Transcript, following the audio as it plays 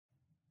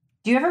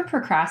Do you ever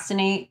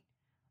procrastinate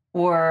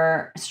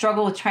or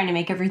struggle with trying to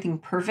make everything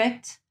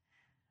perfect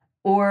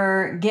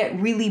or get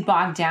really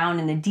bogged down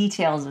in the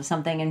details of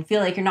something and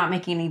feel like you're not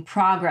making any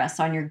progress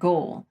on your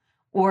goal?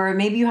 Or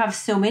maybe you have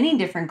so many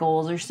different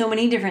goals or so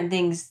many different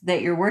things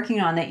that you're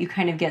working on that you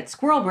kind of get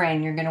squirrel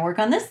brain. You're going to work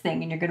on this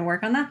thing and you're going to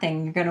work on that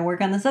thing. You're going to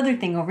work on this other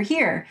thing over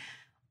here.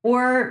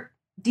 Or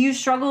do you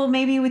struggle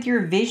maybe with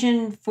your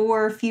vision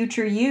for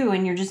future you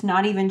and you're just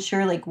not even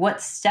sure like what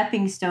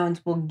stepping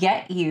stones will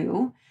get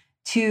you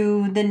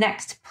to the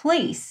next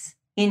place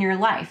in your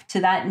life, to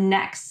that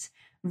next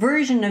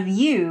version of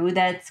you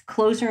that's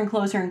closer and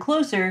closer and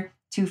closer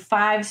to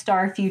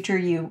 5-star future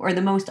you, or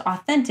the most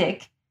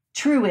authentic,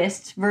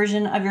 truest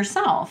version of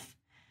yourself?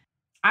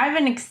 I have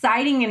an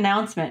exciting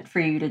announcement for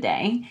you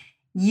today.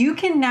 You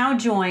can now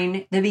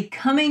join the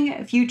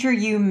Becoming Future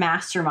You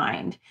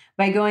Mastermind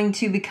by going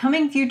to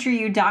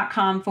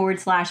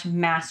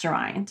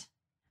becomingfutureyou.com/mastermind.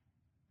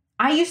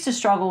 I used to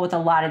struggle with a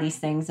lot of these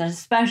things, and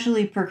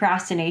especially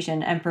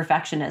procrastination and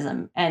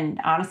perfectionism. And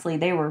honestly,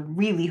 they were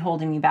really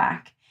holding me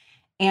back.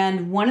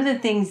 And one of the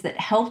things that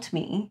helped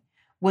me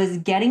was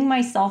getting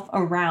myself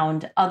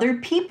around other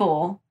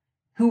people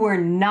who were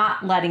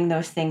not letting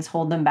those things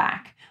hold them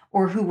back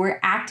or who were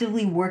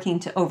actively working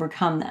to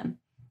overcome them.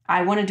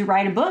 I wanted to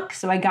write a book,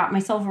 so I got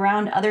myself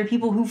around other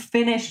people who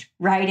finished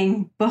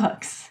writing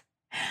books.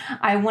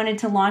 I wanted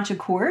to launch a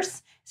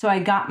course, so I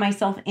got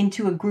myself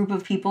into a group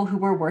of people who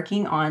were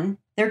working on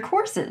their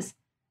courses.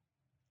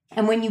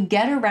 And when you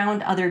get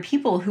around other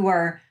people who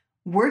are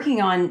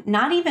working on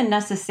not even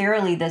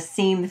necessarily the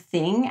same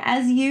thing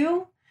as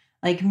you,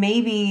 like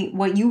maybe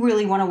what you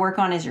really want to work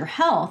on is your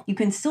health, you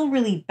can still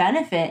really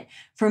benefit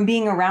from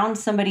being around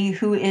somebody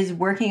who is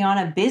working on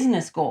a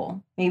business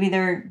goal. Maybe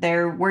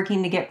they're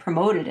working to get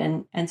promoted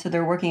and so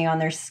they're working on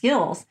their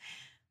skills.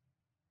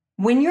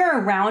 When you're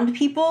around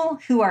people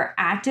who are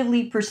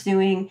actively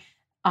pursuing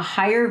a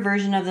higher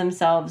version of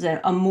themselves,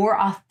 a more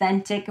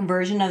authentic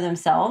version of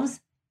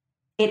themselves,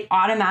 it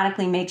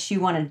automatically makes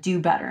you want to do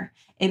better.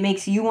 It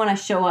makes you want to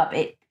show up.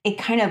 It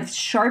kind of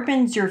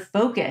sharpens your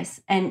focus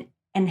and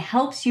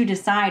helps you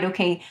decide,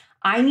 okay,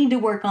 I need to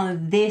work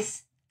on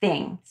this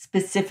thing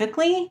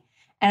specifically,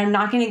 and I'm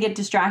not going to get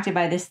distracted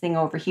by this thing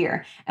over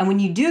here. And when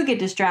you do get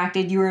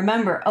distracted, you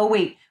remember, oh,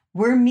 wait,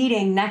 we're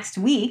meeting next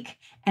week,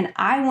 and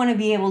I want to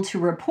be able to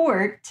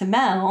report to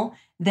Mel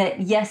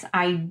that, yes,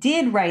 I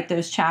did write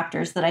those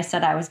chapters that I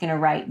said I was going to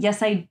write.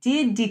 Yes, I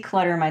did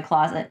declutter my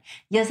closet.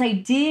 Yes, I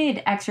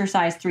did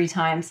exercise 3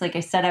 times like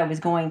I said I was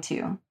going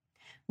to.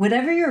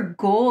 Whatever your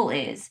goal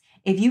is,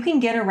 if you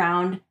can get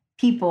around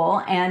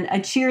people and a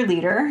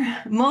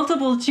cheerleader,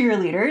 multiple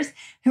cheerleaders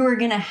who are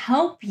going to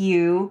help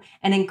you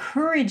and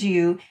encourage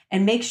you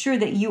and make sure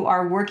that you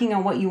are working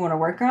on what you want to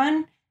work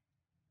on,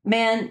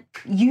 man,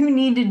 you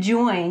need to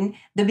join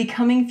the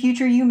Becoming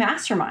Future You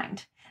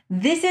Mastermind.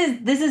 This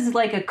is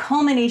like a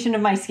culmination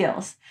of my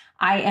skills.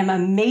 I am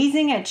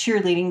amazing at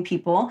cheerleading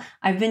people.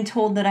 I've been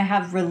told that I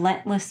have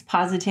relentless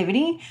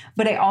positivity,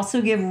 but I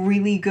also give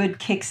really good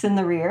kicks in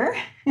the rear.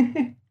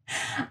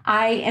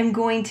 I am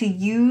going to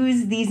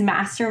use these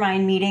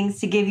mastermind meetings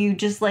to give you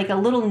just like a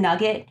little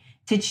nugget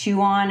to chew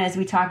on as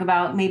we talk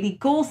about maybe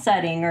goal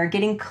setting or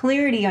getting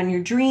clarity on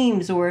your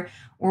dreams or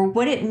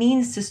what it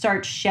means to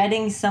start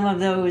shedding some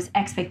of those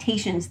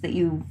expectations that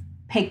you've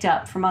picked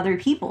up from other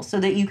people so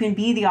that you can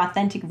be the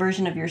authentic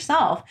version of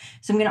yourself.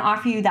 So I'm going to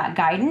offer you that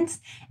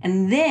guidance.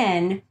 And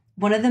then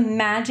one of the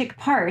magic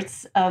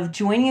parts of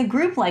joining a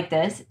group like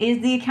this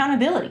is the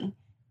accountability.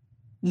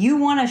 You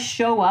want to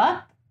show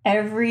up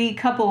every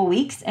couple of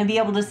weeks and be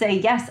able to say,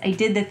 yes, I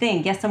did the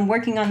thing. Yes, I'm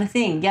working on the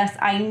thing. Yes,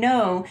 I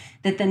know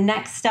that the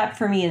next step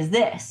for me is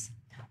this.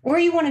 Or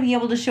you want to be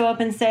able to show up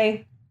and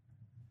say,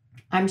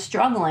 I'm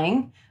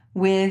struggling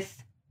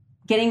with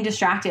getting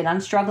distracted.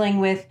 I'm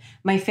struggling with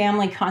my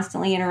family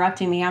constantly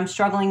interrupting me. I'm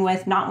struggling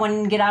with not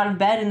wanting to get out of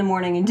bed in the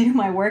morning and do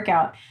my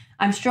workout.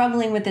 I'm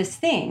struggling with this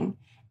thing.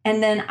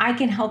 And then I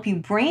can help you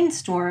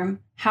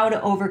brainstorm how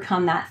to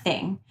overcome that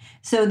thing.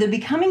 So the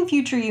Becoming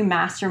Future You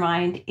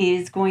Mastermind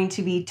is going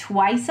to be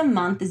twice a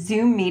month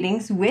Zoom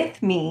meetings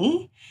with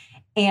me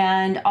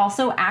and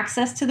also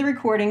access to the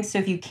recordings. So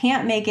if you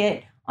can't make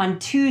it on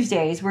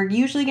Tuesdays, we're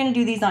usually going to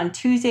do these on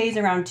Tuesdays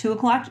around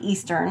 2:00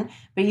 Eastern.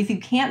 But if you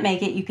can't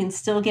make it, you can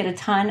still get a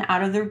ton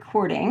out of the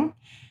recording.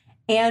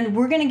 And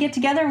we're going to get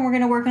together and we're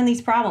going to work on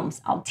these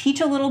problems. I'll teach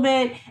a little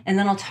bit and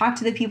then I'll talk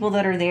to the people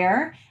that are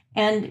there.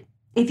 And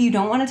if you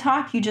don't want to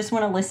talk, you just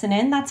want to listen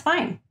in, that's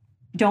fine.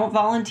 Don't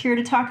volunteer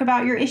to talk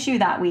about your issue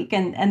that week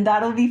and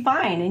that'll be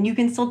fine. And you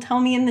can still tell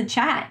me in the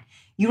chat.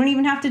 You don't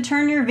even have to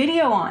turn your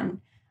video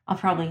on. I'll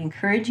probably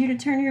encourage you to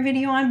turn your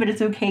video on, but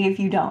it's okay if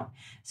you don't.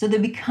 So the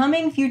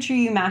Becoming Future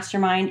You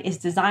Mastermind is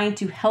designed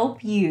to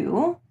help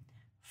you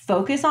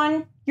focus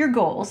on your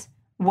goals,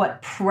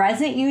 what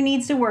present you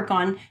needs to work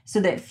on so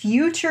that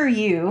future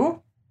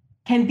you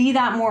can be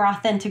that more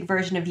authentic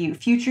version of you.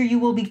 Future you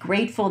will be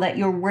grateful that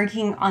you're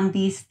working on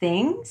these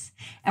things,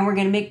 and we're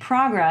going to make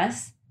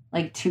progress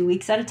like 2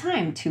 weeks at a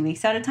time, 2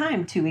 weeks at a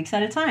time, 2 weeks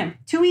at a time.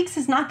 2 weeks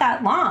is not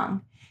that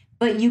long,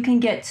 but you can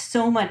get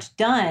so much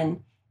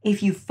done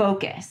if you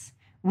focus.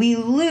 We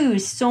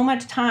lose so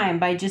much time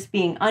by just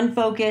being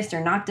unfocused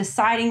or not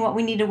deciding what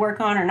we need to work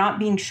on or not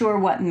being sure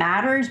what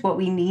matters, what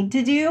we need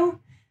to do.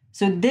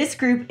 So this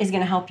group is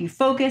going to help you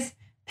focus,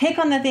 pick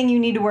on the thing you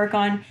need to work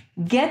on,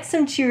 get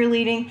some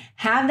cheerleading,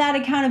 have that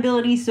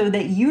accountability so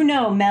that you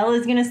know Mel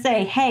is going to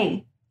say,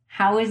 hey,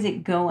 how is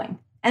it going?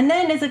 And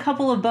then as a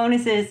couple of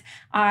bonuses,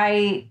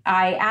 I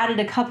added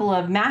a couple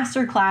of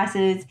master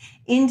classes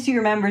into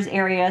your members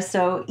area.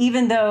 So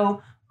even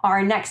though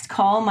our next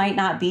call might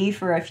not be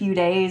for a few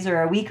days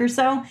or a week or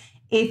so,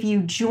 if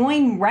you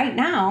join right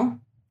now,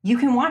 you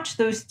can watch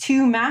those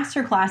 2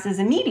 master classes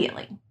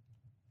immediately.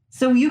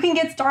 So you can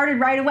get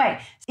started right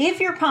away. If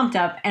you're pumped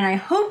up, and I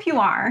hope you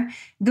are,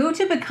 go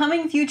to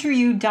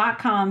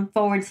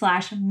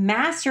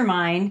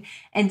becomingfutureyou.com/mastermind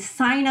and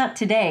sign up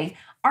today.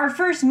 Our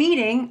first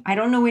meeting, I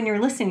don't know when you're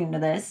listening to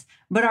this,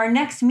 but our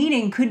next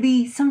meeting could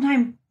be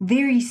sometime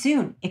very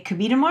soon. It could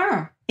be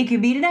tomorrow. It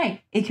could be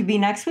today. It could be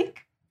next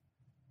week.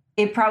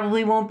 It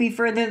probably won't be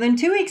further than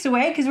 2 weeks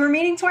away because we're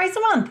meeting twice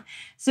a month.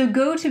 So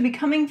go to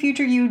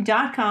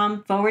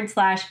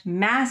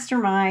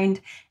becomingfutureyou.com/mastermind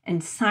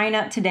and sign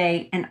up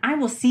today, and I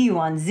will see you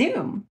on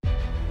Zoom.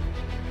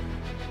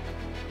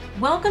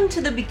 Welcome to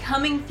the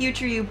Becoming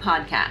Future You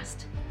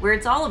podcast, where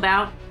it's all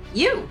about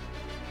you.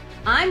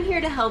 I'm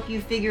here to help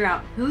you figure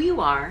out who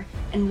you are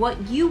and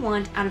what you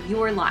want out of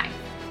your life.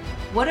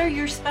 What are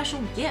your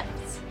special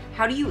gifts?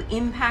 How do you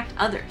impact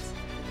others?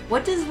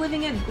 What does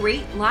living a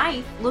great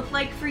life look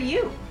like for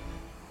you?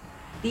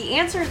 The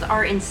answers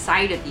are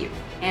inside of you,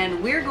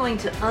 and we're going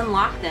to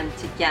unlock them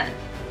together.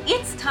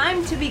 It's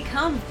time to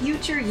become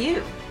future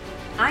you.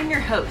 I'm your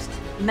host,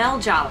 Mel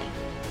Jolly.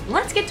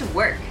 Let's get to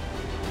work.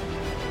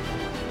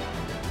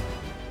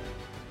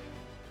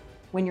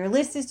 When your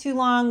list is too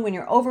long, when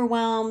you're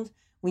overwhelmed,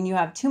 when you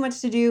have too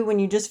much to do, when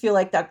you just feel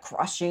like that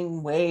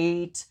crushing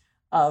weight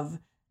of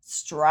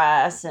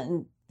stress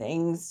and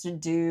things to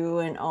do,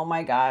 and oh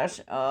my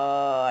gosh,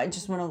 I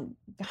just want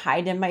to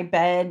hide in my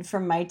bed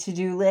from my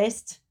to-do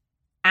list.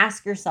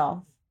 Ask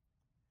yourself,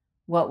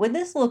 what would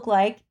this look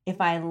like if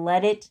I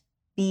let it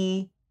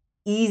be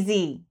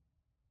easy?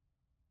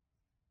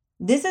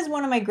 This is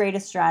one of my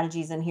greatest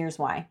strategies, and here's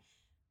why.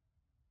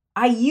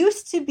 I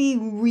used to be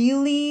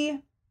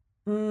really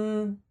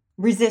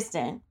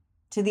resistant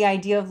to the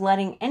idea of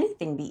letting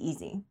anything be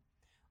easy.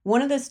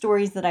 One of the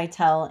stories that I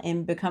tell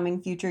in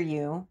Becoming Future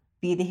You,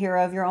 Be the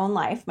Hero of Your Own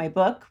Life, my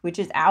book, which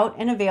is out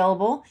and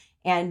available,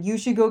 and you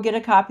should go get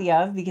a copy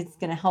of because it's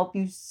going to help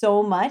you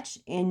so much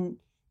in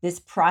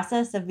this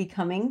process of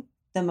becoming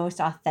the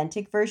most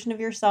authentic version of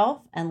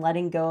yourself and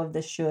letting go of the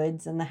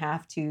shoulds and the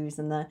have-tos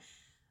and the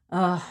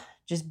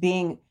just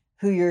being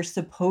who you're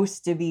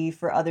supposed to be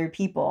for other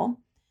people.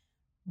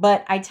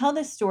 But I tell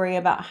this story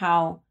about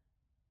how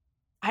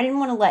I didn't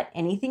want to let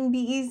anything be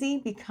easy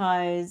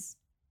because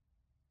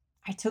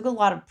I took a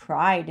lot of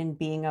pride in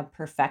being a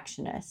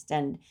perfectionist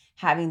and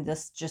having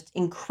this just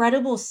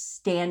incredible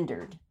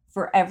standard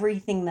for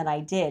everything that I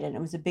did. And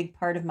it was a big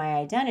part of my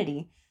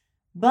identity.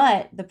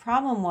 But the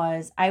problem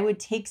was I would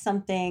take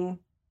something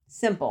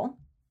simple.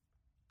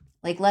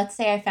 Like, let's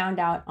say I found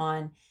out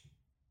on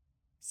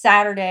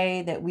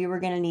Saturday that we were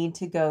going to need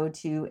to go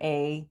to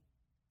a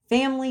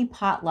family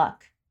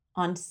potluck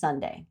on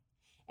Sunday.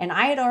 And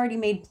I had already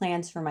made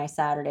plans for my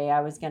Saturday.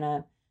 I was going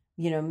to,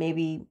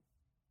 maybe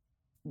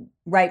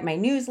write my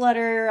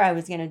newsletter. I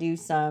was going to do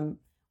some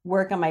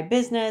work on my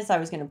business. I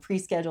was going to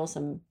pre-schedule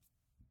some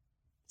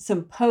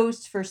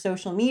posts for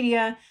social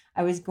media.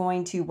 I was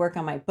going to work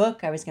on my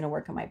book. I was going to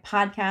work on my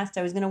podcast.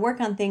 I was going to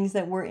work on things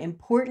that were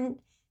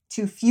important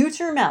to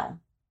future Mel.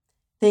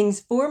 Things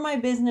for my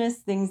business,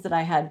 things that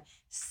I had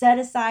set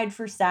aside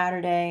for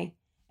Saturday.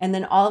 And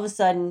then all of a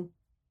sudden,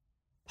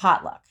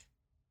 potluck.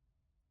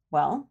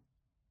 Well,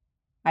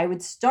 I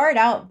would start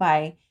out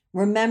by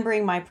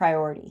remembering my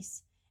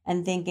priorities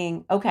and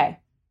thinking, okay,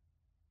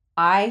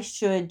 I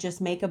should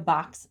just make a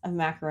box of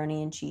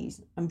macaroni and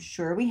cheese. I'm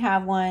sure we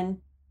have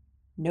one.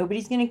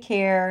 Nobody's going to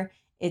care.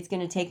 It's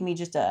going to take me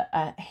just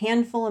a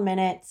handful of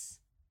minutes.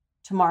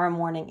 Tomorrow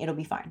morning, it'll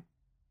be fine.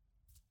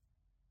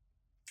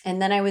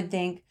 And then I would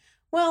think,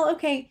 well,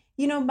 okay,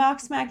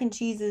 boxed mac and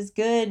cheese is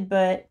good,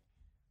 but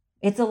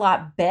it's a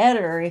lot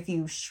better if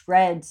you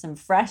shred some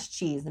fresh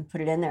cheese and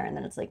put it in there. And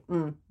then it's like,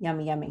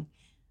 yummy, yummy.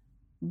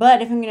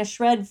 But if I'm going to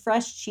shred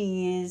fresh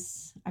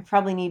cheese, I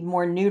probably need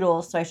more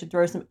noodles, so I should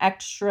throw some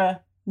extra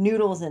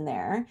noodles in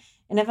there.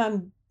 And if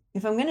I'm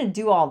going to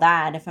do all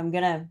that, if I'm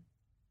going to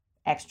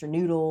extra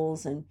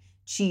noodles and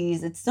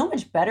cheese, it's so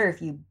much better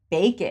if you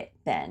bake it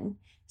then.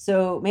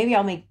 So maybe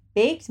I'll make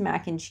baked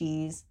mac and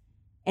cheese.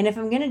 And if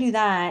I'm going to do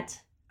that,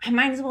 I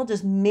might as well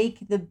just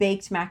make the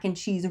baked mac and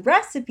cheese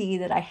recipe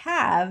that I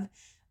have,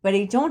 but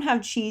I don't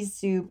have cheese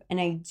soup and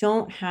I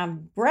don't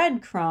have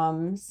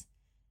breadcrumbs.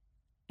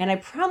 And I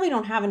probably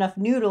don't have enough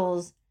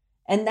noodles.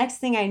 And next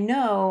thing I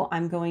know,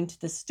 I'm going to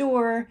the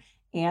store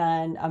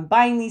and I'm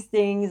buying these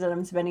things and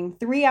I'm spending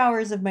 3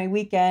 hours of my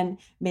weekend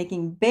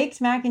making baked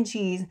mac and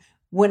cheese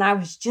when I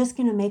was just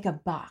going to make a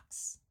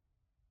box.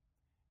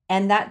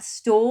 And that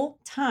stole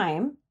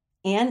time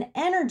and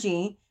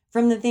energy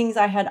from the things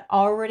I had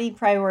already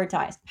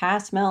prioritized.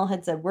 Past Mel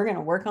had said, we're going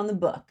to work on the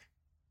book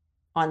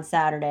on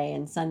Saturday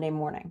and Sunday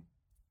morning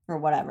or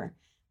whatever.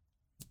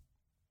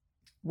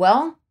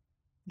 Well,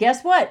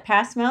 guess what,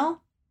 Past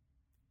Mel?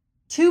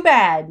 Too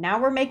bad.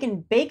 Now we're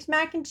making baked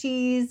mac and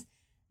cheese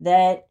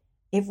that,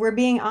 if we're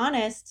being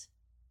honest,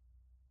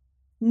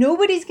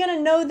 nobody's going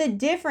to know the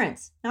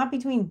difference. Not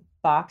between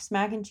boxed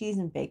mac and cheese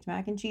and baked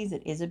mac and cheese.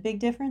 It is a big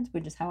difference,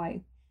 which is how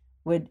I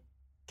would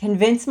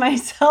convince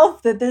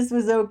myself that this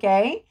was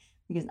okay,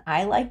 because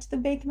I liked the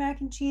baked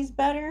mac and cheese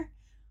better.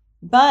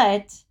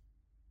 But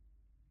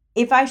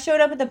if I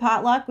showed up at the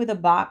potluck with a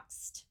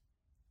boxed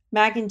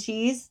mac and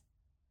cheese,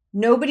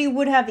 nobody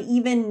would have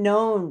even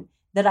known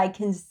that I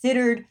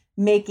considered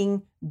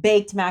making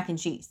baked mac and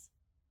cheese.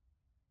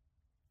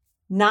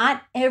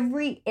 Not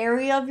every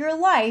area of your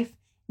life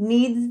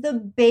needs the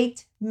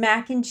baked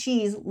mac and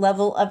cheese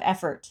level of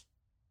effort.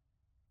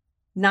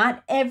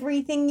 Not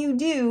everything you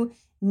do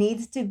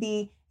needs to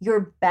be your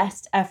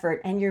best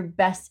effort and your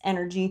best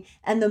energy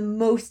and the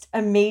most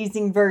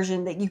amazing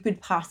version that you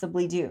could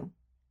possibly do.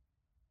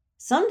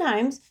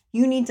 Sometimes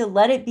you need to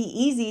let it be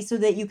easy so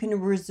that you can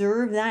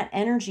reserve that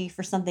energy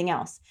for something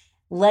else.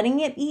 Letting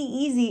it be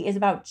easy is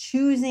about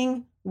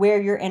choosing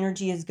where your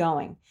energy is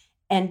going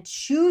and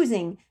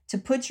choosing to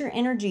put your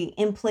energy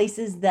in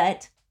places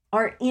that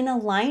are in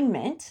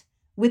alignment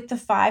with the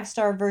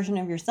 5-star version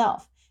of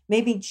yourself.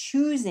 Maybe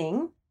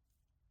choosing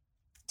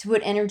to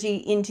put energy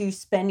into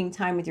spending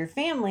time with your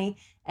family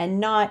and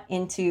not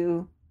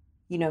into,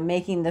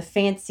 making the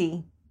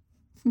fancy,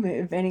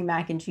 if any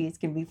mac and cheese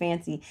can be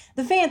fancy,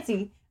 the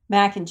fancy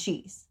mac and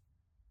cheese.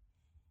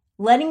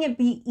 Letting it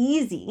be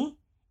easy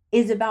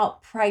is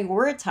about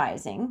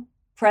prioritizing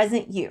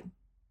present you.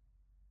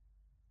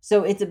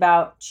 So it's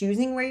about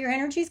choosing where your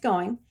energy is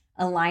going,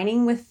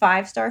 aligning with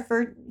 5-star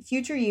for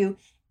future you,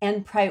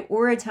 and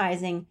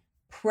prioritizing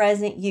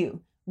present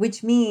you,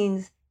 which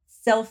means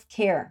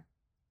self-care.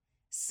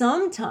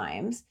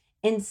 Sometimes,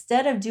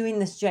 instead of doing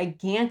this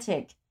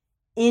gigantic,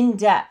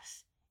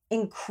 in-depth,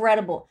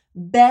 incredible,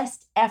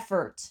 best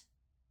effort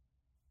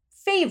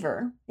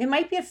favor, it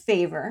might be a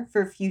favor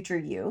for future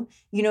you.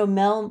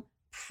 Mel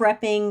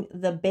prepping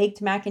the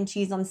baked mac and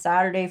cheese on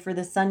Saturday for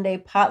the Sunday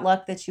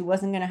potluck that she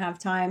wasn't going to have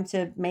time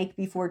to make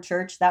before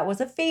church. That was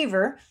a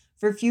favor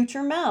for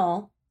future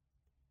Mel,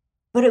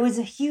 but it was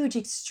a huge,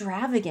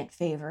 extravagant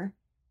favor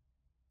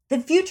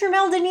that future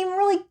Mel didn't even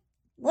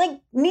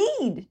really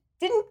need,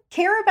 didn't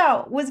care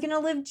about, was going to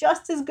live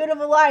just as good of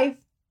a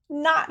life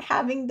not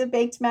having the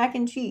baked mac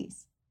and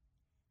cheese.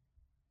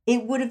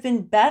 It would have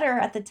been better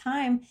at the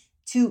time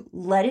to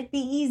let it be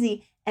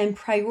easy and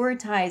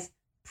prioritize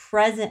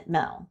present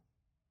Mel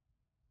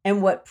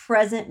and what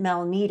present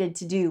Mel needed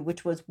to do,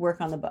 which was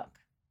work on the book,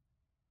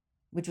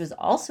 which was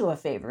also a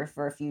favor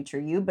for a future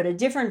you, but a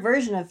different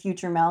version of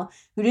future Mel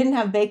who didn't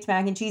have baked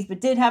mac and cheese, but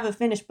did have a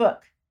finished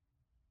book.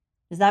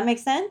 Does that make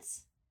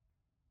sense?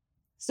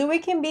 So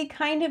it can be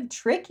kind of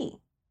tricky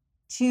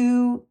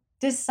to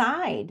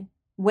decide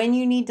when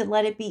you need to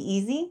let it be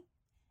easy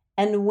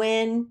and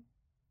when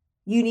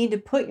you need to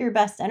put your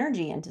best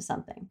energy into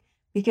something.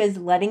 Because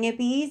letting it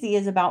be easy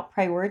is about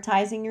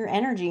prioritizing your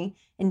energy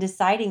and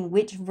deciding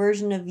which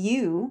version of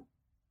you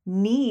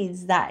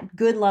needs that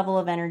good level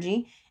of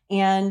energy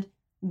and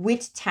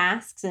which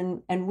tasks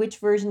and which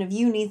version of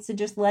you needs to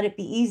just let it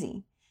be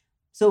easy.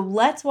 So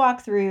let's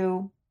walk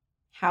through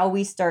how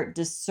we start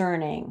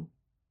discerning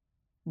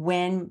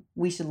when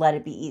we should let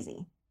it be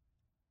easy.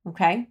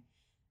 Okay?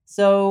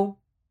 So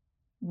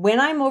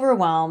when I'm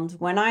overwhelmed,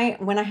 when I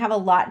have a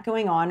lot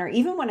going on, or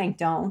even when I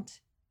don't,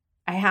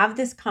 I have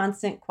this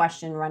constant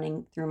question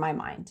running through my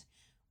mind.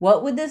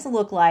 What would this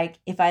look like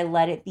if I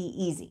let it be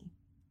easy?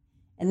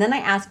 And then I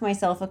ask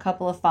myself a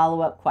couple of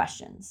follow-up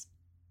questions.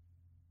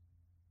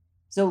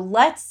 So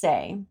let's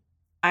say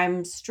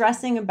I'm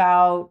stressing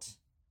about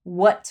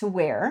what to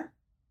wear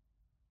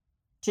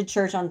to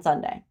church on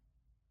Sunday.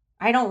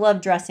 I don't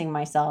love dressing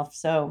myself,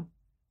 so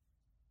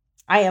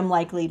I am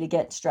likely to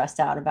get stressed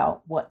out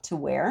about what to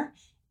wear.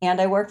 And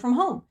I work from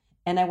home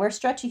and I wear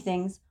stretchy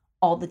things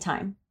all the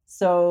time.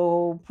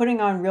 So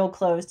putting on real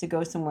clothes to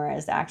go somewhere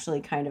is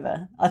actually kind of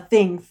a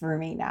thing for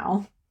me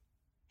now.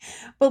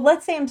 But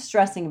let's say I'm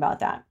stressing about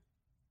that.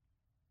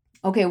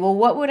 Okay, well,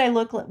 what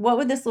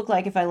would this look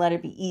like if I let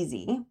it be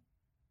easy?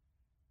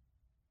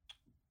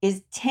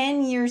 Is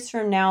 10 years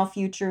from now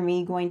future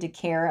me going to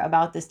care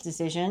about this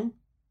decision?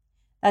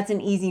 That's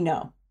an easy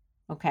no.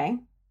 Okay?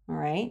 All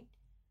right.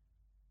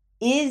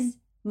 Is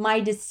my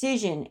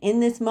decision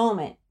in this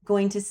moment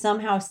going to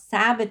somehow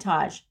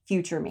sabotage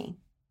future me?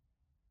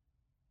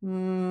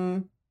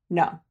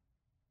 No.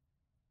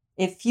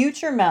 If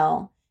future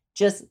Mel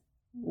just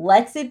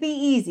lets it be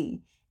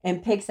easy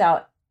and picks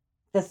out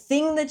the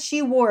thing that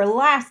she wore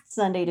last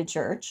Sunday to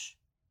church,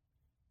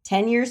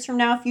 10 years from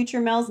now,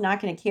 future Mel's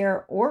not going to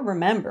care or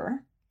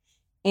remember.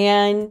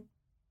 And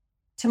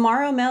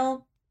tomorrow,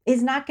 Mel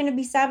is not going to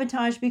be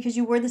sabotaged because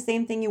you wore the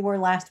same thing you wore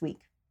last week.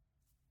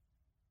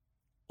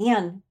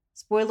 And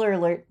spoiler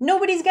alert,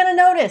 nobody's going to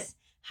notice.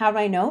 How do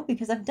I know?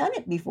 Because I've done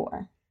it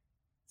before.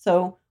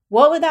 So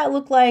what would that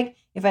look like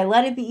if I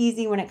let it be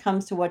easy when it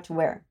comes to what to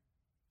wear?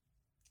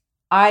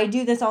 I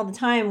do this all the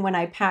time when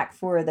I pack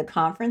for the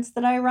conference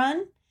that I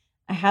run.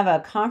 I have a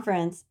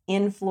conference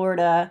in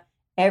Florida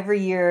every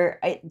year.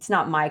 It's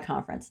not my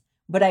conference,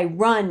 but I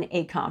run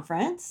a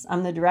conference.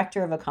 I'm the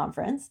director of a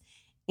conference.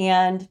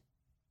 And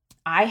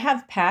I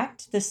have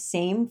packed the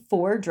same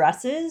 4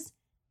 dresses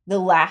the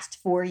last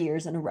 4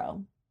 years in a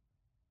row.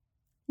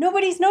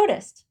 Nobody's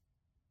noticed.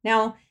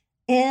 Now,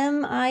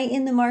 am I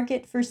in the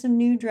market for some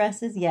new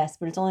dresses? Yes,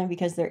 but it's only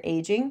because they're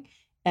aging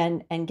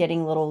and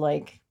getting little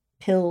like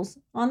pills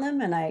on them,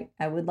 and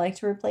I would like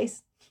to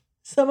replace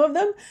some of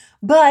them.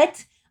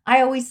 But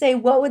I always say,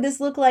 what would this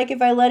look like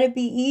if I let it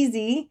be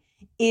easy?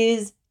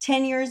 Is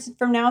 10 years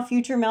from now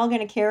future Mel going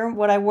to care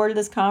what I wore to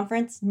this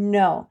conference?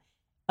 No.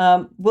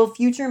 Will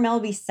future Mel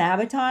be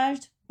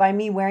sabotaged by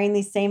me wearing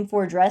these same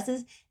 4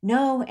 dresses?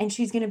 No, and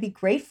she's going to be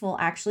grateful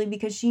actually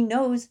because she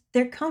knows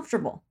they're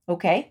comfortable.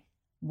 Okay.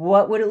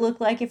 What would it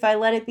look like if I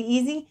let it be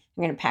easy?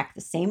 I'm going to pack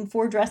the same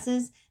 4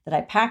 dresses that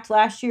I packed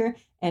last year,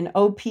 and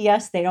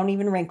OPS, they don't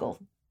even wrinkle.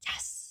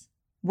 Yes,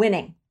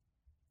 winning.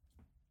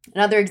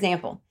 Another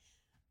example.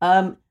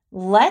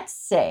 Let's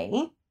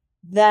say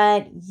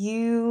that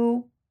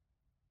you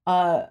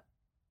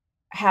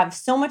have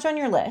so much on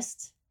your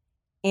list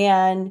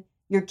and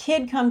your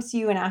kid comes to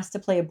you and asks to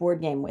play a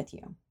board game with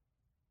you.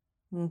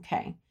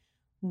 Okay.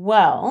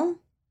 Well,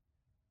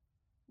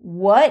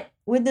 what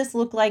would this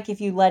look like if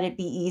you let it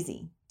be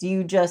easy? Do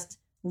you just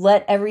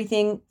let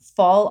everything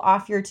fall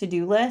off your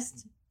to-do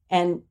list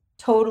and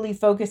totally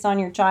focus on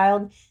your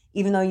child,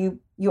 even though you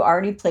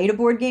already played a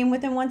board game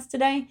with him once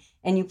today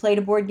and you played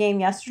a board game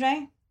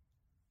yesterday?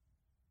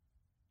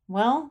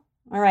 Well,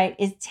 all right.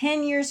 Is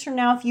 10 years from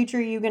now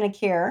future you going to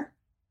care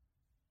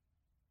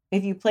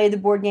if you play the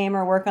board game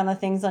or work on the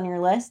things on your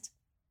list?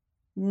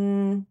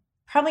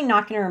 Probably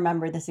not going to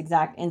remember this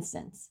exact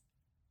instance.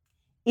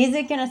 Is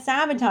it going to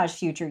sabotage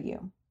future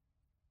you?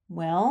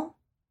 Well,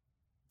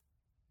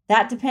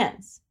 that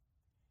depends.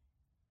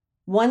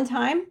 One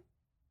time,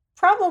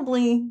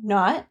 probably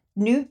not.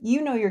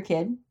 You know your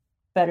kid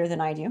better than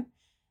I do,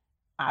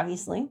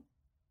 obviously.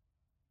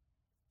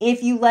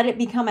 If you let it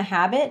become a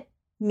habit,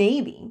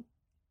 maybe.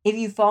 If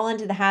you fall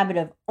into the habit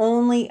of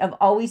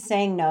always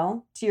saying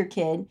no to your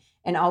kid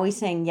and always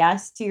saying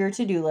yes to your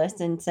to-do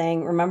list and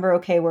saying, remember,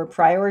 okay, we're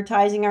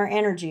prioritizing our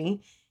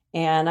energy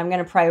and I'm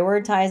going to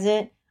prioritize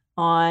it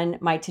on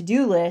my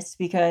to-do list,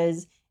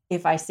 because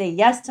if I say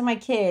yes to my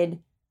kid,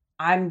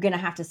 I'm going to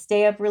have to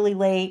stay up really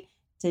late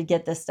to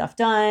get this stuff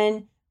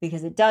done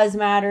because it does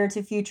matter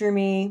to future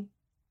me.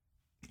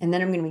 And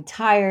then I'm going to be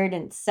tired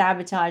and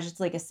sabotage. It's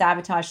like a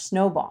sabotage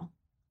snowball.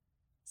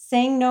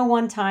 Saying no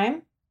one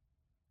time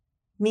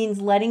means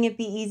letting it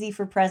be easy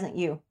for present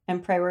you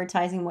and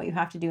prioritizing what you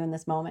have to do in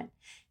this moment.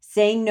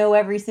 Saying no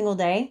every single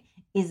day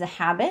is a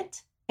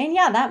habit. And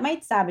yeah, that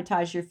might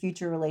sabotage your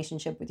future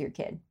relationship with your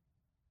kid.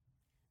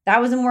 That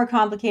was a more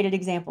complicated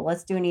example.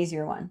 Let's do an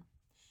easier one.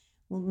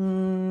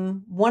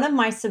 One of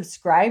my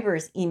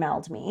subscribers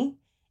emailed me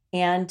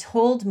and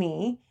told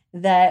me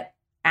that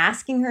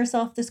asking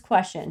herself this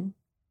question,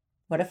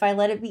 what if I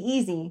let it be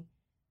easy,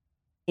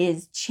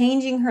 is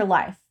changing her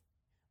life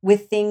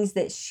with things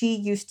that she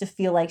used to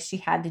feel like she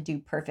had to do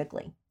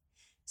perfectly.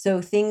 So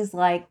things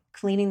like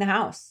cleaning the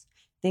house,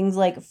 things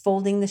like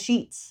folding the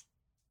sheets.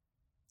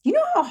 You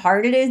know how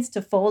hard it is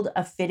to fold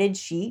a fitted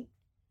sheet?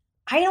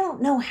 I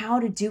don't know how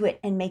to do it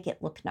and make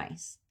it look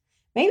nice.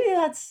 Maybe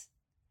that's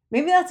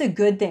a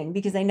good thing,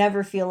 because I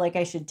never feel like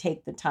I should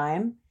take the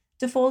time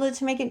to fold it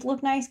to make it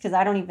look nice, because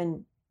I don't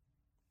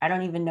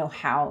even know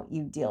how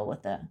you deal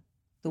with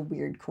the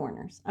weird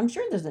corners. I'm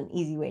sure there's an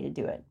easy way to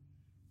do it.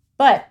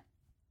 But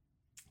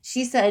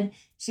she said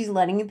she's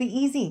letting it be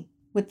easy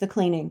with the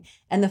cleaning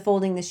and the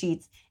folding the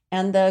sheets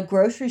and the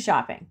grocery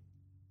shopping.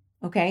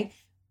 Okay.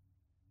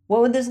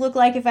 What would this look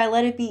like if I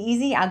let it be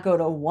easy? I'll go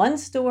to one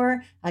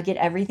store, I'll get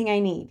everything I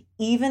need,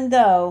 even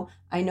though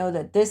I know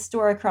that this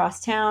store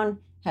across town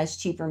has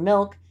cheaper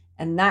milk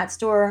and that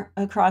store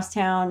across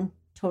town,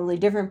 totally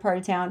different part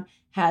of town,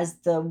 has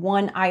the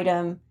one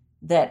item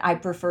that I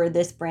prefer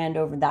this brand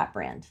over that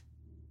brand.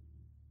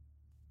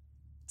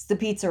 It's the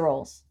pizza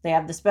rolls. They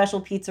have the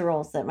special pizza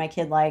rolls that my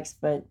kid likes,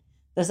 but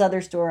this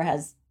other store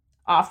has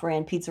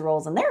off-brand pizza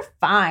rolls and they're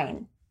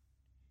fine.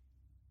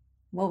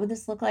 What would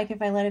this look like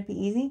if I let it be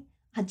easy?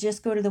 I'd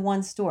just go to the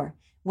one store.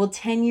 Will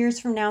 10 years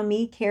from now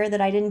me care that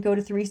I didn't go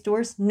to 3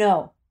 stores?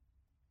 No.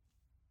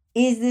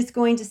 Is this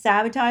going to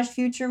sabotage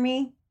future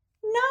me?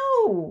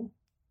 No.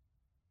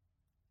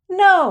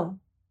 No.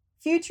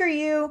 Future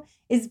you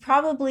is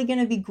probably going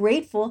to be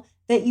grateful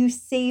that you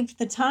saved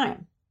the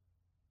time.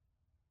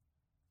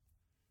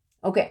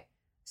 Okay,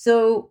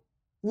 so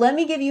let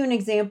me give you an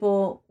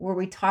example where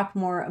we talk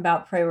more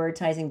about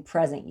prioritizing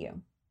present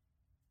you.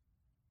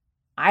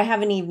 I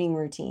have an evening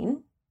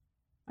routine.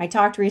 I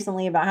talked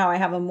recently about how I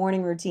have a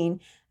morning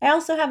routine. I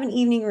also have an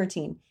evening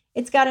routine.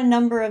 It's got a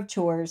number of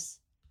chores.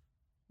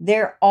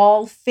 They're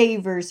all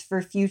favors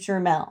for future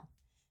Mel.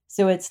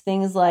 So it's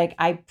things like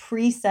I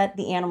preset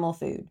the animal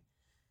food.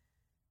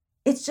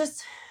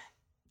 It's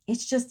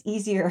It's just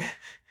easier.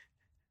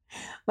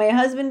 My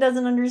husband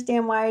doesn't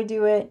understand why I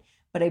do it,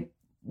 but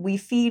we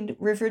feed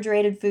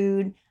refrigerated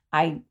food.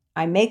 I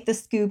make the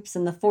scoops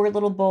and the 4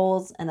 little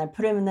bowls, and I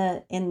put them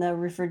in the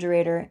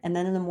refrigerator, and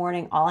then in the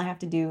morning all I have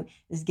to do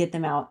is get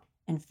them out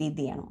and feed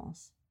the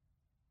animals.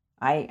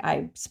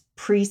 I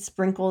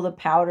pre-sprinkle the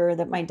powder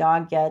that my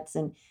dog gets,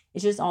 and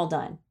it's just all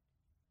done.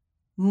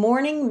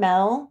 Morning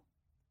Mel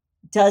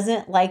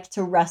doesn't like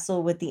to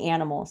wrestle with the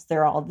animals.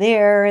 They're all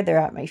there, they're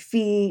at my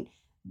feet.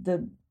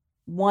 The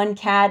one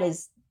cat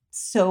is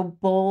so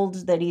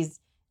bold that he's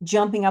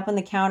jumping up on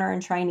the counter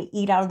and trying to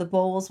eat out of the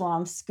bowls while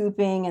I'm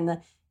scooping,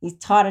 and he's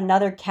taught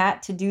another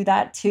cat to do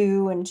that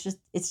too, and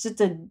it's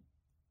just a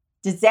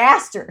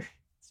disaster.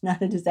 It's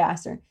not a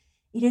disaster.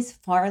 It is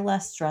far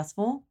less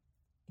stressful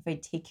if I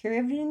take care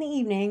of it in the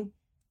evening,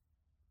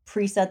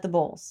 preset the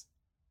bowls.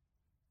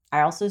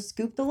 I also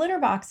scoop the litter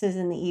boxes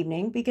in the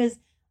evening because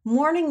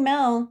Morning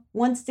Mel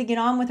wants to get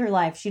on with her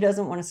life. She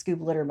doesn't want to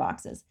scoop litter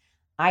boxes.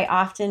 I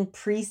often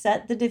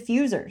preset the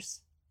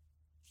diffusers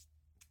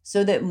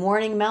so that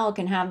Morning Mel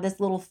can have this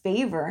little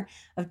favor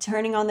of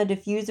turning on the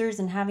diffusers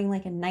and having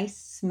like a nice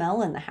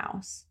smell in the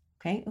house.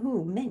 Okay.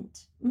 Ooh,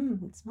 mint.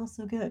 It smells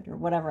so good, or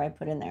whatever I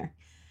put in there.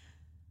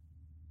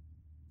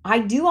 I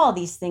do all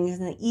these things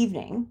in the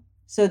evening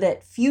so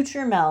that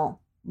future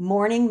Mel,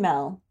 Morning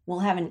Mel, will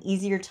have an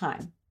easier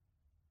time.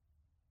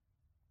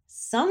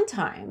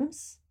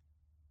 Sometimes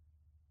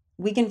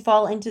we can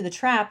fall into the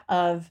trap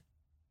of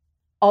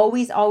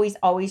always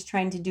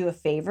trying to do a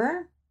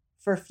favor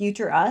for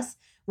future us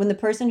when the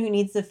person who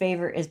needs the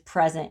favor is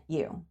present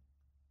you.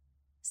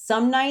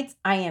 Some nights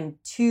I am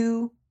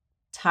too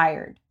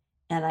tired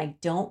and I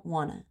don't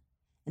want to.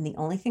 And the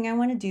only thing I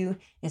want to do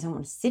is I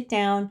want to sit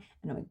down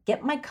and I want to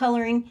get my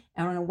coloring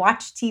and I want to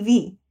watch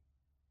TV.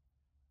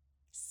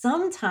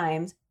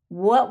 Sometimes,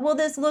 what will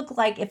this look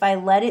like if I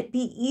let it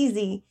be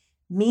easy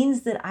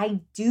means that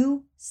I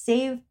do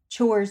save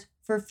chores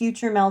for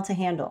future Mel to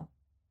handle.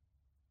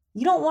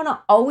 You don't want to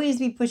always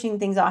be pushing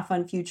things off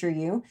on future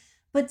you,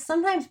 but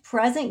sometimes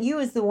present you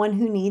is the one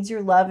who needs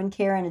your love and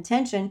care and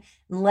attention,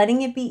 and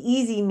letting it be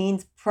easy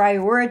means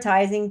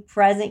prioritizing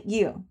present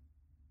you.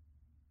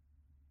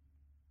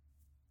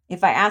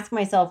 If I ask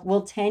myself,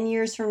 will 10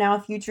 years from now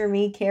future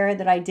me care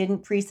that I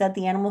didn't preset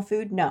the animal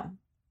food? No.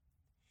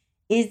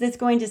 Is this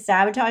going to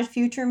sabotage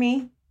future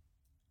me?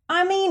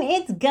 I mean,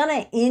 it's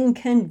gonna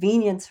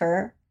inconvenience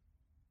her.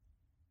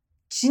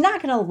 She's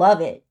not gonna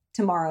love it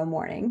tomorrow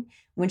morning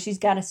when she's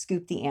got to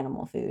scoop the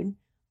animal food,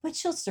 but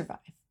she'll survive.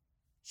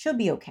 She'll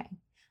be okay.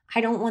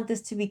 I don't want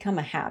this to become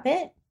a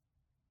habit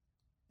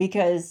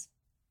because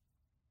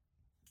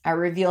I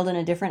revealed in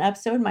a different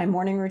episode, my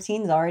morning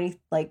routine is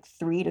already like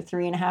 3 to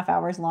 3.5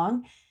 hours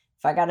long.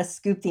 If I got to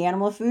scoop the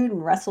animal food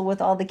and wrestle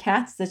with all the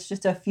cats, that's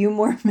just a few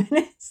more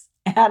minutes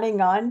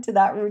adding on to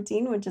that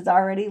routine, which is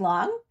already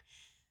long.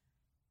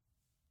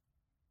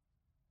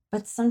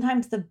 But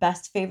sometimes the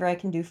best favor I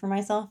can do for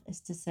myself is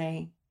to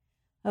say,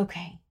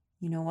 okay,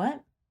 you know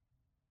what?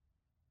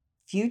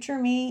 Future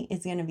me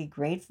is going to be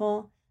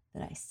grateful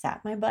that I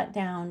sat my butt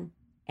down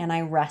and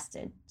I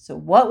rested. So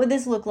what would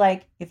this look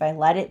like if I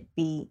let it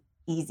be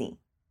easy?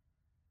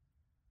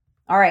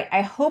 All right,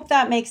 I hope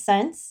that makes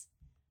sense.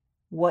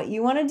 What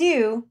you want to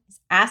do is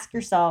ask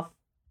yourself,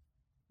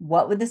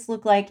 what would this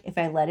look like if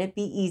I let it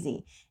be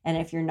easy? And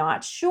if you're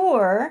not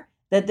sure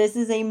that this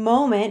is a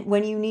moment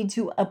when you need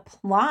to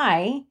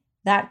apply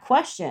that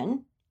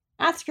question,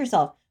 ask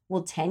yourself,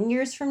 will 10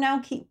 years from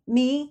now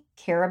me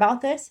care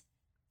about this?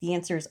 The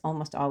answer is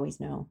almost always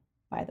no,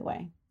 by the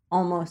way.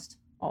 Almost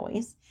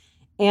always.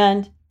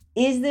 And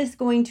is this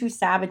going to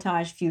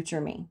sabotage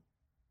future me?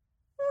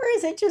 Or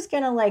is it just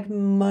going to like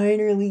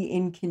minorly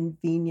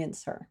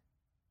inconvenience her?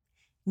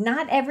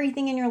 Not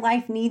everything in your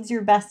life needs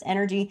your best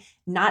energy.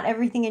 Not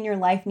everything in your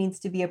life needs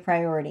to be a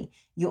priority.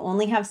 You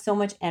only have so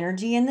much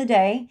energy in the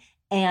day.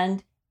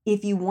 And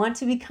if you want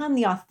to become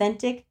the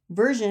authentic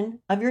version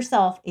of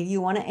yourself, if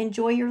you want to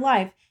enjoy your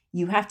life,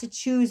 you have to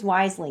choose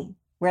wisely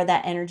where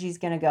that energy is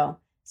going to go.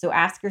 So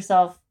ask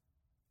yourself,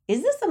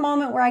 is this a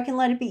moment where I can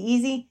let it be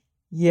easy?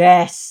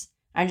 Yes.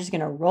 I'm just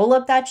going to roll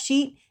up that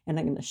sheet and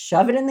I'm going to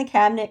shove it in the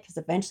cabinet because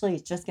eventually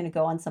it's just going to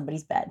go on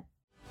somebody's bed.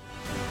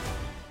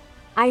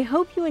 I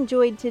hope you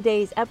enjoyed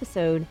today's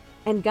episode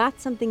and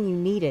got something you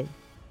needed.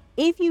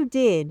 If you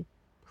did,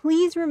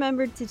 please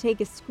remember to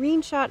take a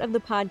screenshot of the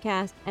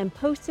podcast and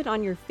post it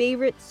on your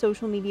favorite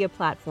social media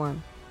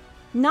platform.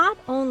 Not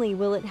only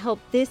will it help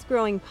this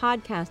growing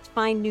podcast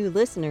find new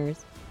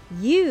listeners,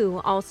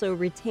 you also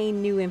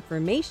retain new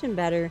information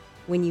better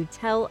when you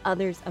tell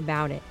others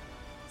about it.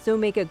 So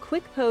make a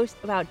quick post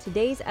about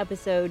today's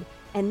episode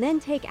and then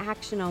take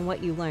action on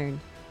what you learned.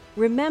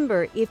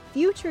 Remember, if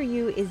future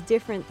you is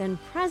different than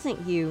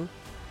present you,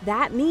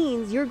 that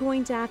means you're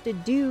going to have to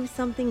do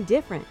something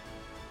different.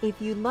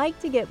 If you'd like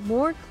to get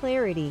more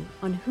clarity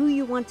on who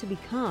you want to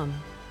become,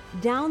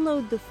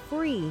 download the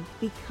free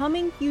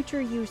Becoming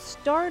Future You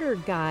Starter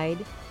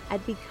Guide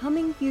at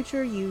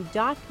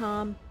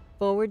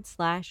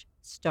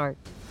becomingfutureyou.com/start.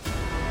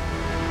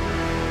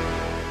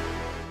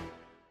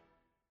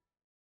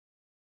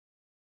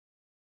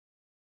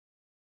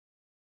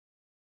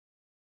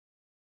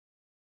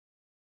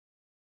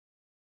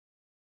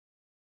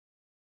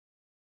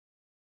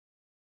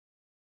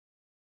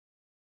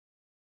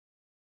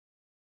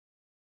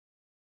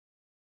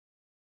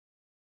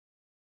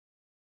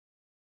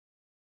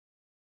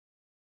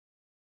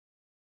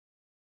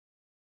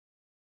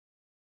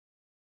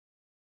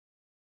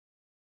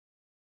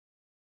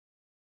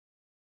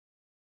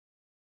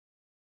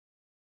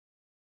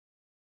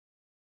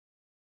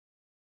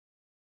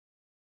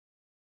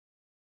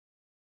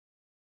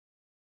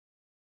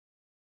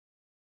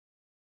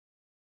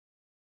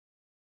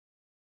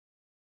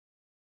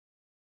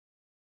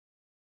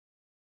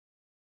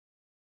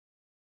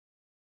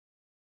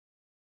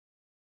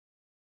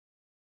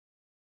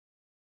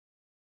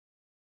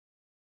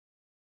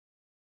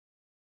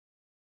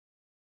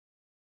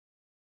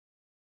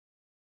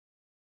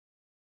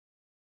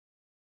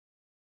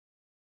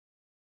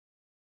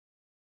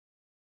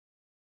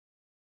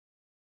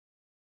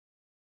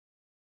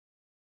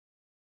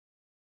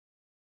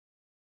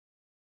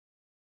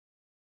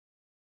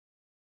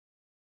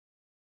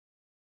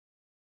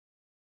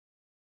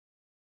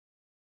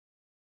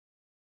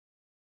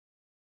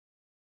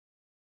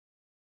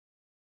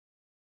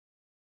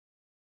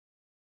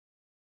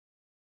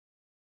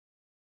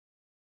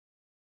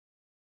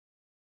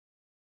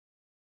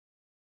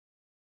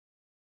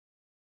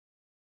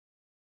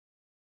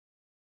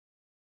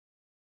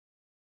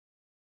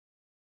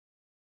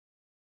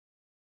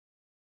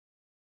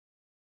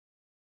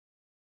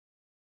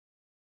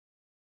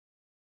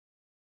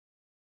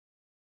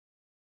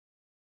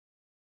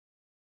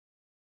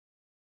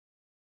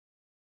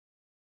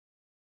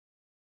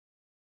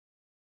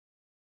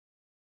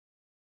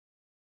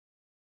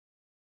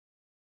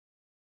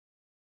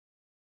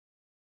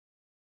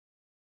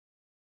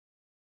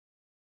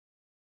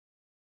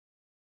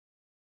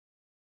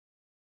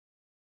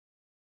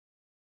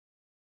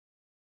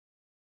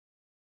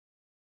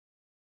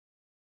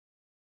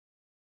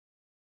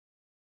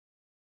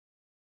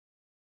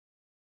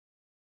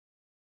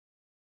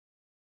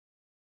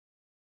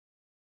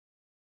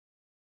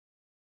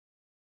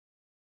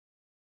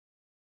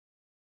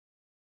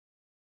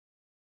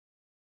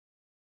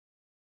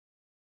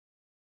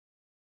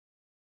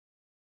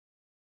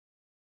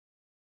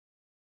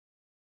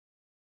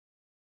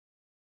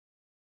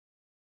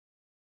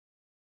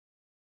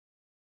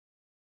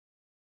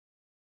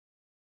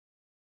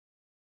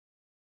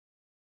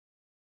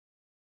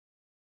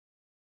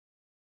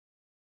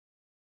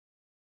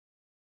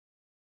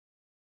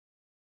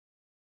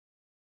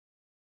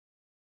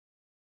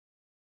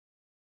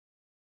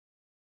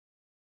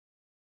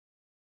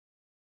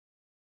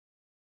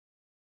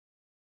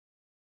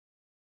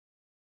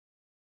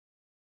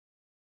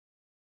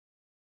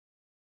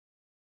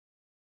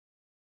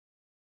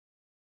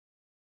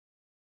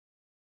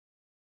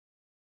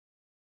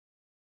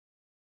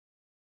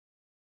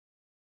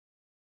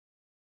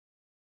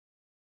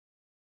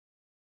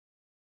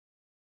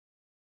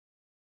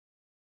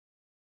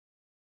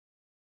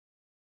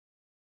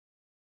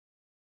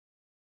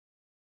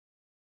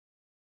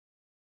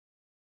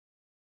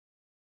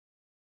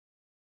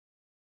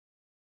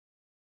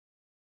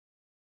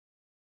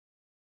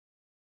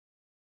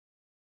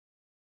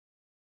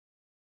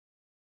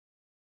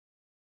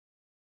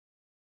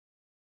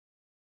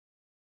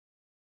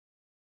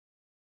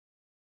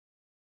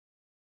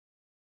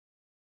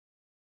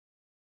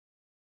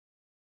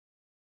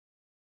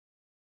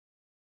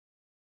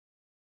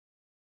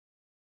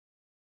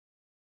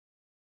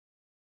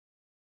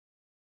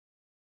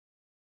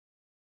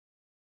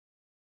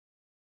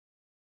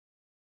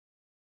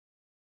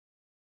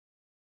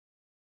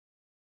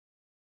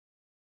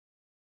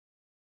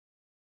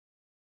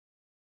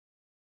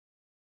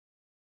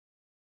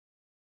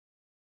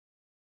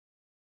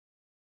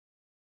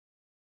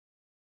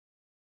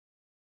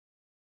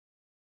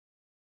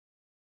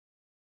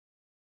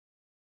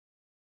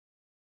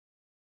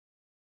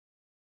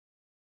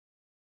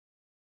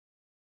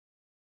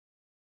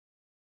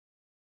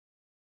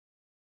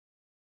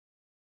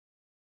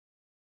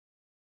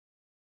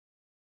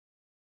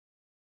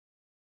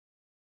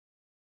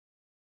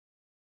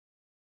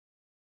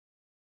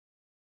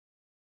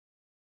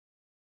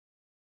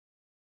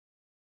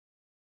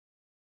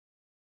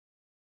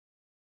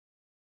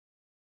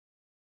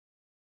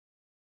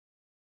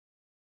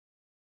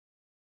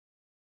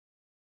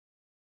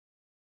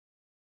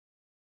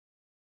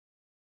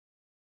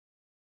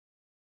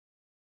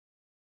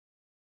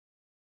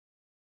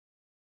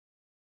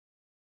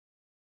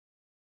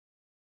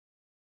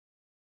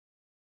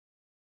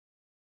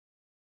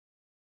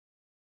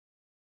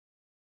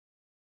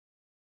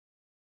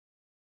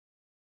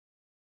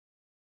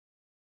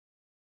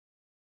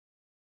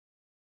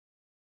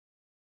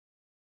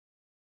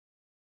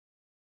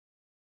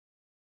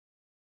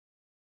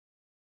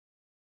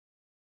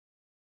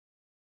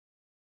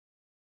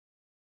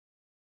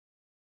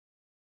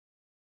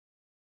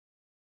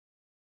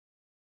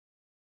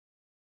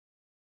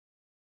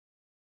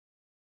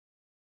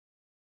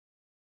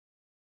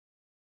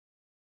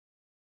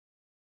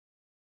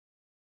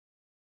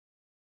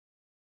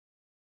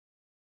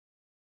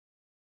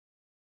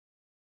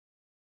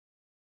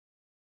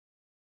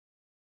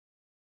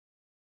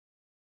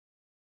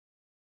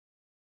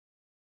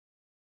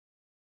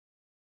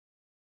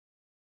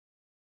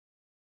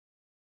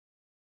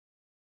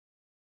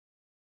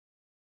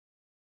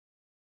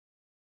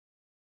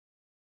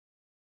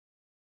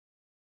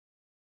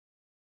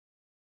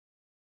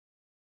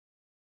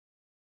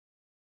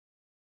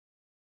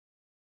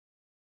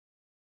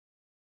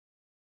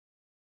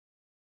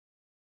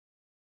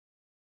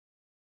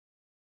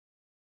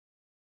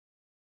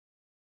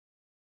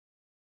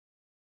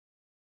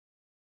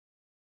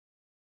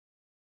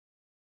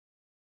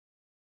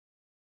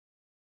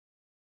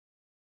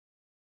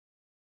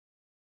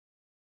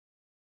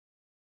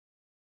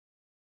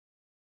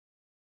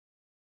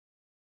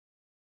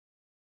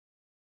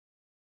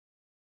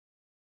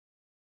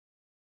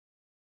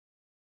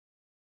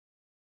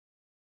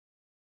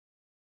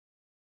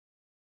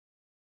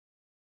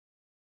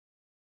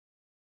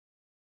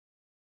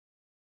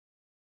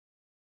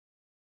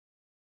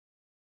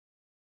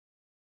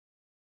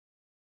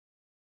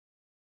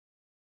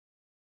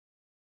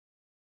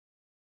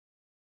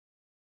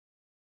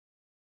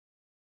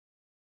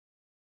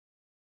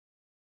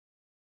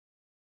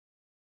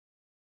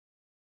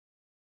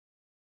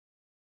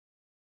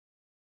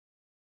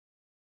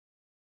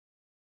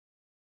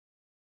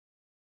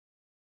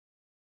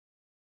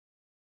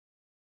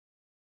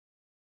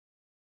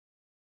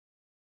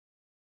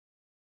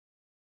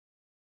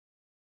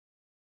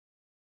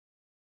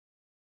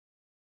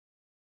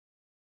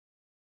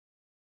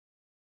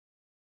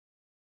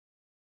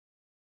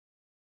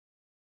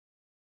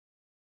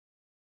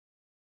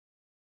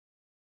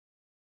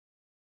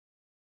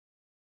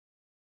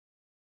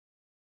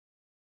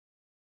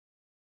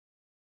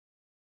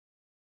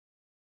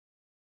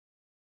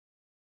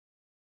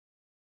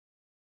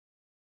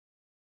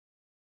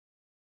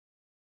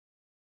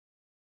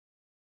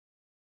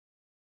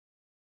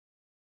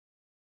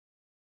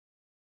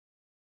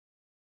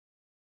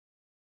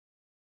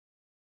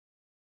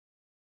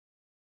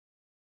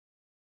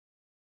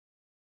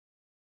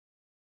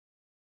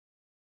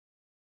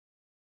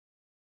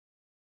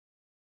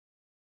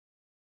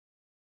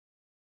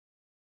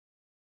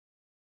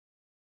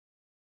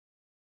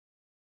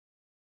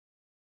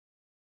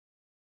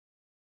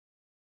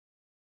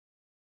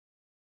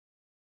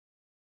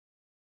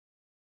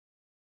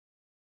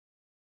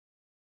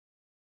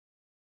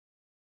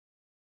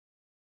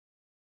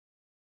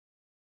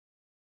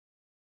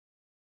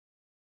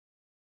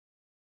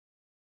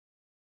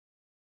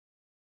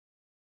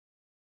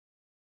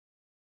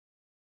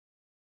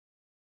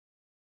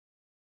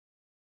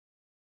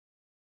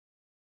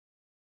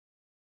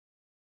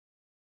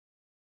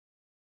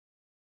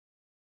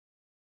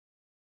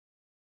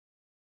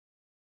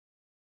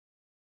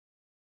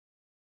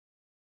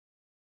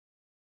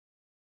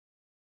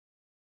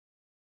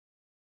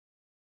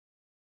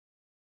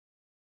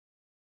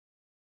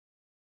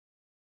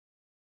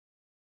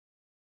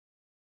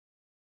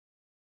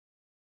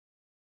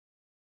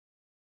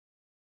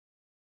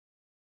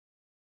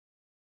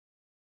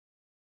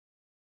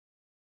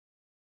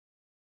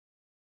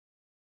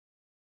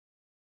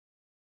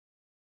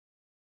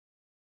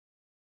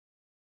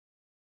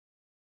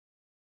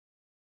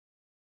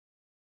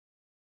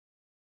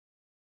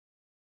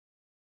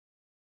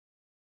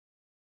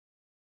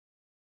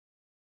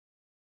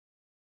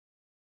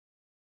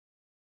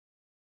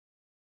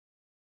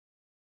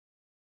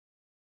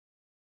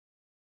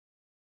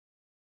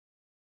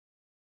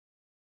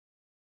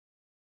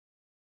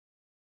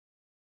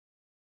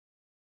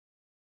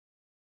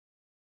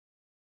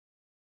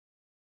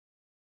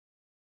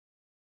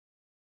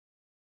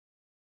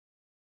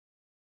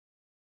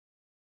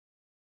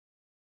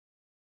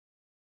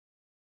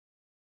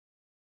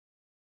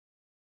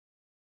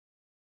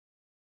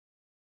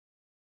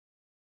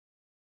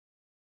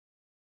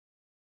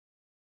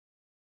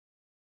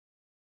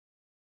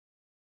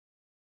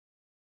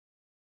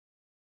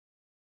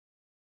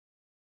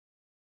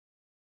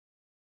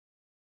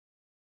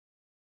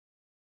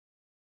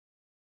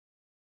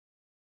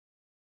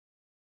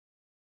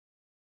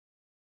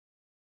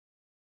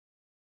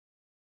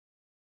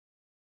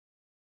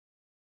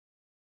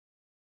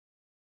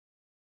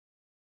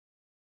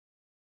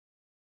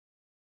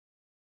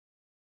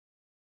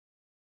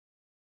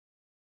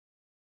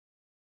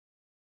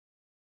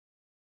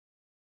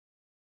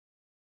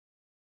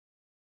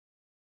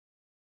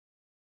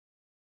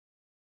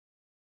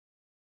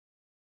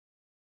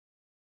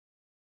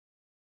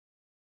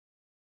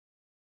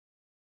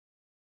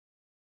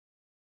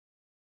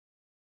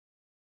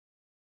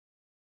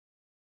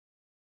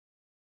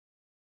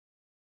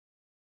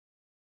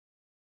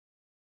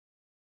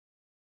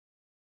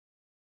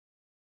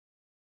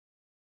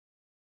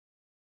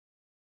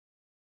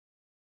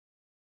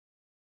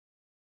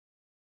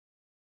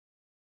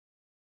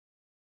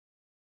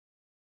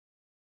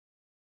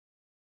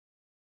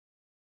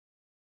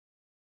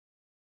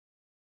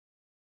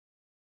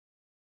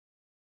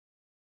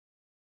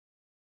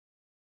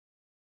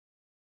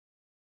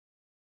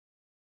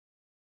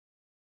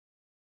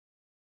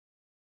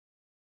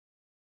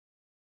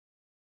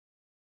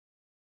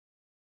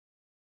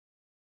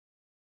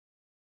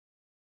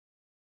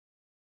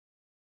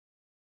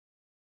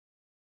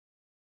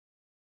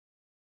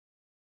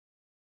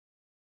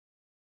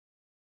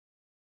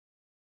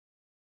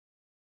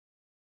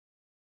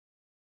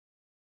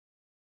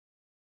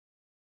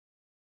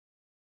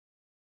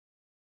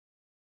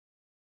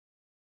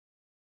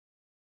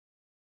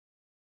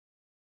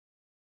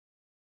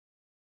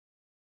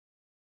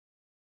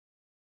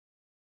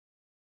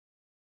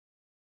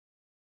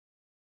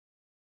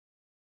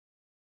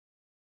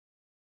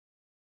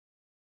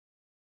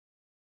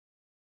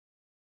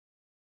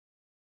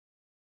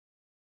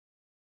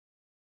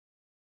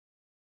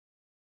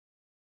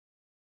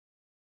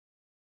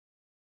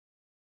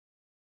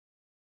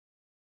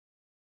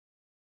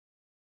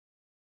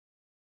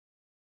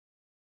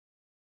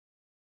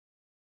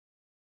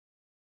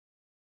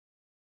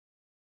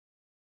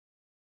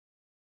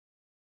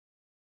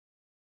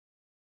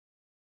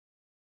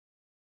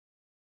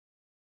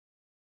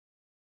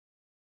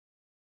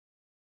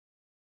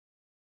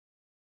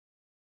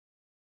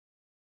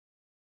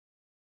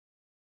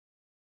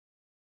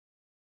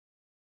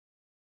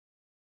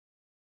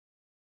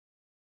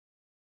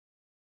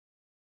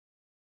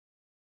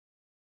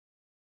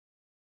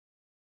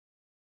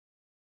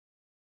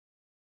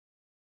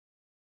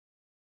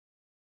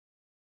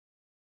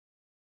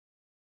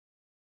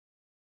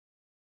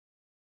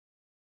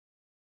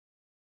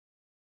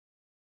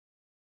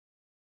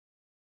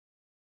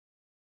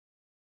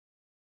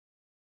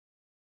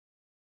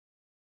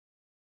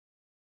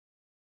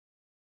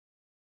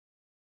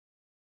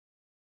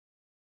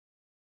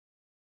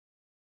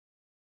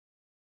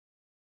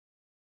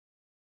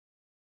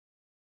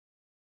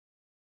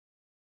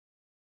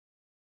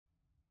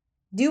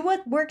 Do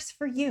what works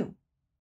for you.